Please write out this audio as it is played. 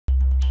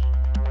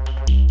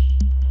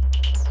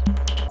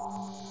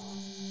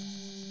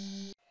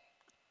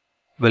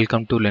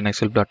Welcome to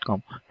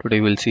linuxhelp.com. Today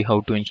we'll see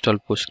how to install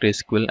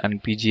PostgreSQL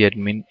and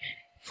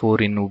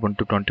pgAdmin4 in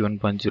Ubuntu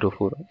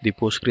 21.04. The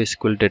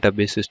PostgreSQL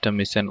database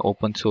system is an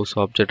open source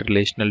object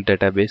relational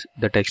database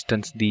that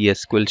extends the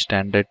SQL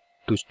standard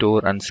to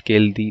store and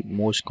scale the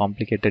most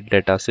complicated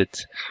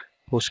datasets.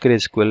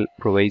 PostgreSQL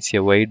provides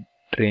a wide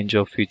range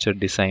of features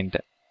designed.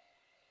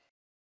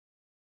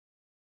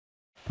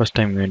 First,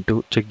 I'm going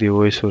to check the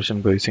OS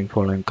version by using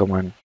following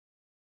command.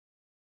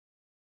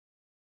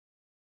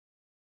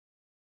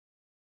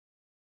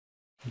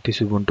 It is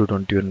Ubuntu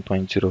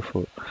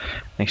 21.04.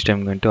 Next,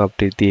 I'm going to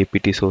update the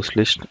apt source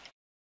list.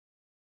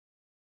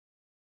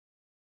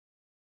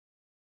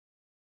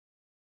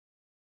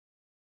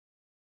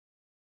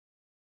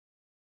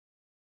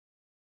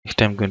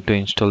 Next, I'm going to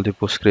install the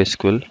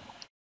PostgreSQL.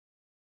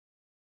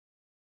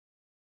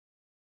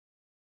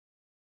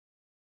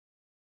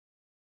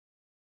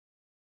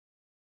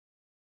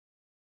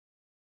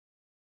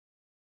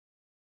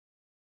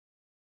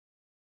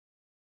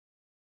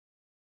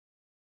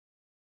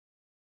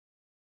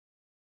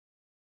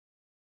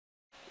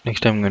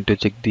 Next, I'm going to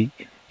check the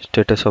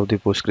status of the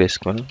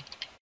PostgreSQL.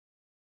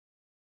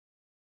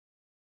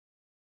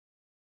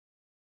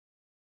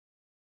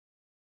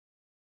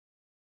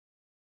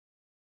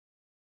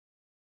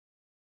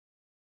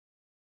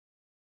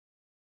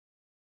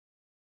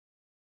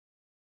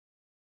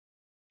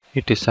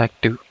 It is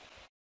active.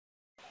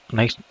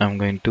 Next, I'm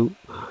going to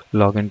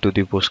log into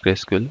the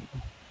PostgreSQL.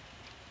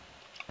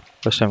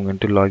 First, I'm going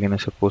to log in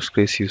as a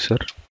Postgres user.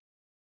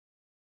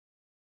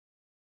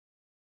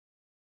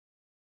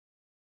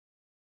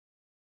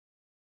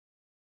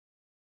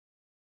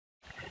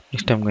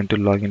 Next, I'm going to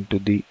log into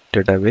the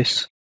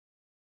database.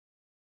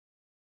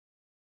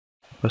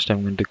 First,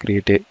 I'm going to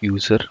create a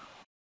user.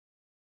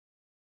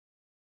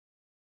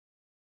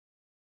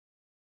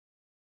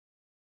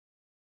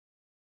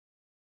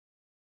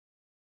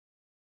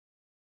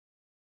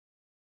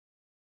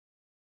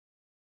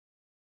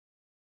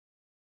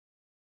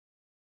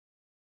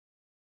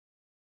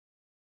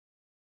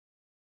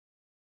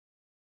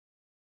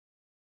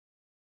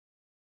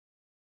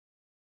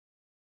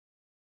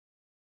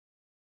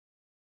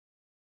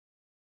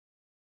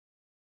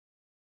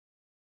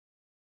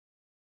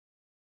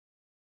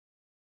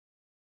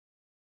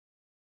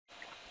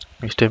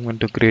 Next, I'm going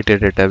to create a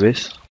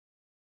database.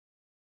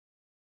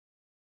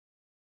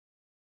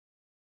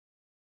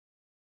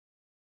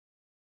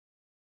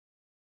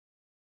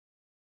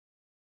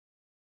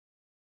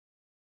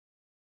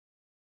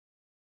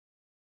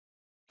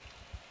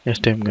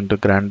 Next, I'm going to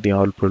grant the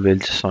all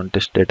privileges on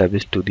test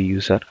database to the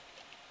user.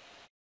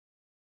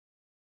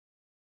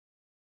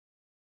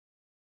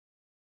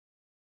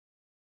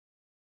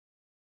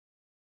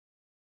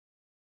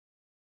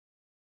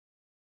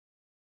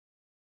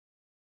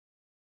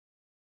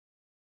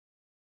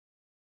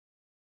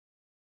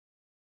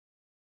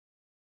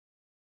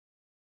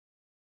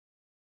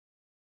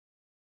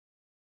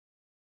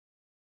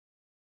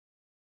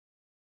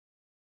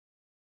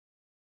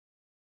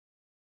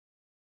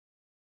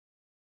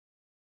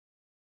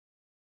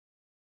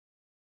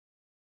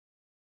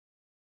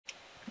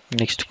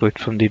 Next, quit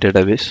from the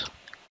database.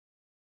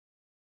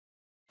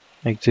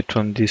 Exit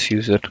from this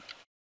user.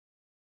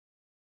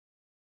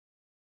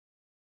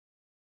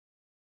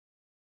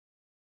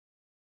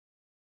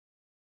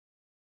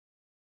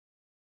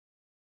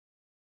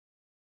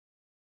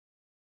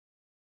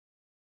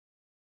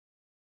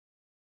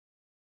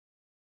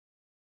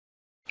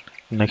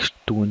 Next,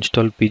 to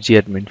install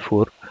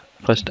pgAdmin4,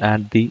 first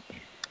add the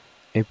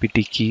apt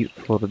key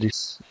for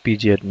this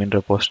pgAdmin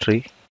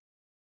repository.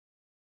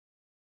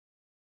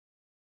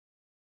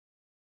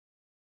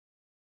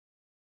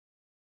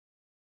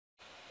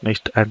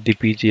 Next, add the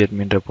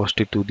pgAdmin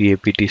repository to the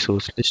apt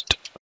source list.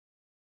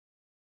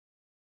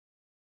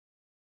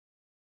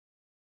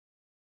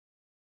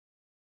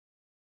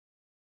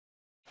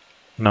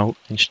 Now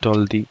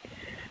install the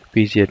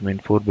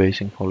pgAdmin4 by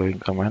using following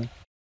command.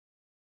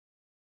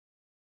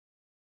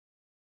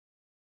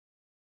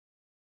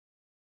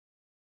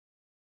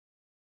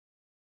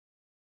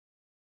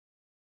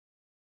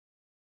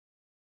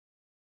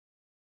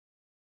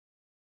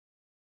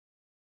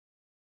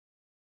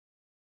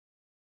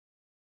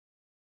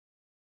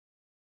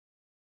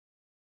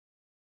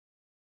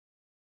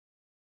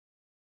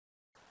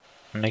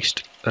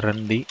 Next,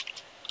 run the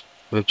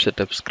web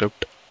setup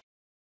script.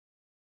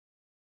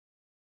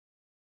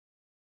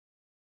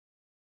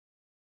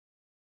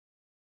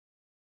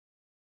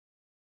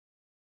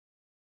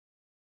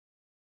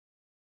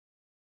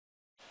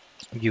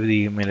 Give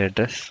the email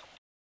address.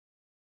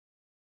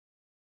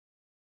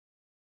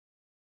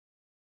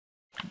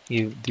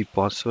 Give the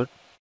password.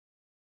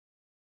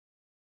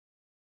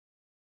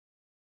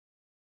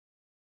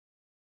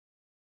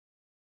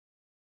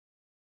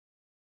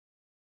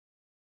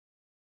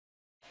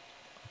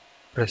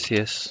 Press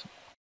yes.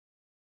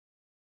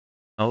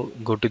 Now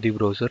go to the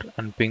browser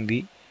and ping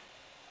the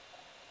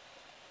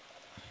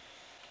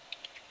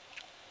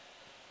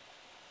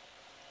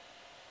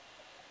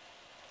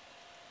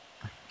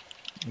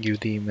give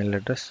the email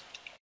address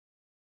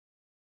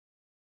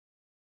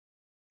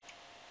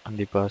and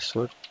the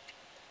password.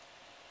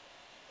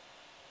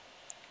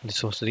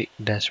 This was the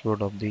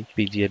dashboard of the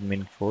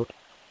pgAdmin4.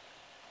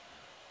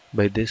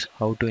 By this,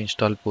 how to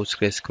install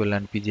PostgreSQL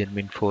and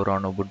pgAdmin4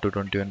 on Ubuntu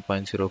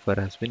 21.04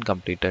 has been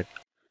completed.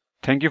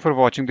 Thank you for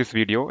watching this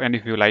video, and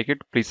if you like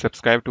it, please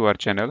subscribe to our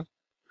channel.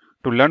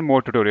 To learn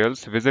more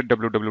tutorials, visit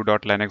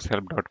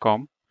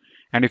www.linuxhelp.com,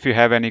 and if you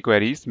have any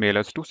queries, mail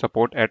us to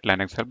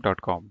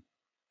support@linuxhelp.com.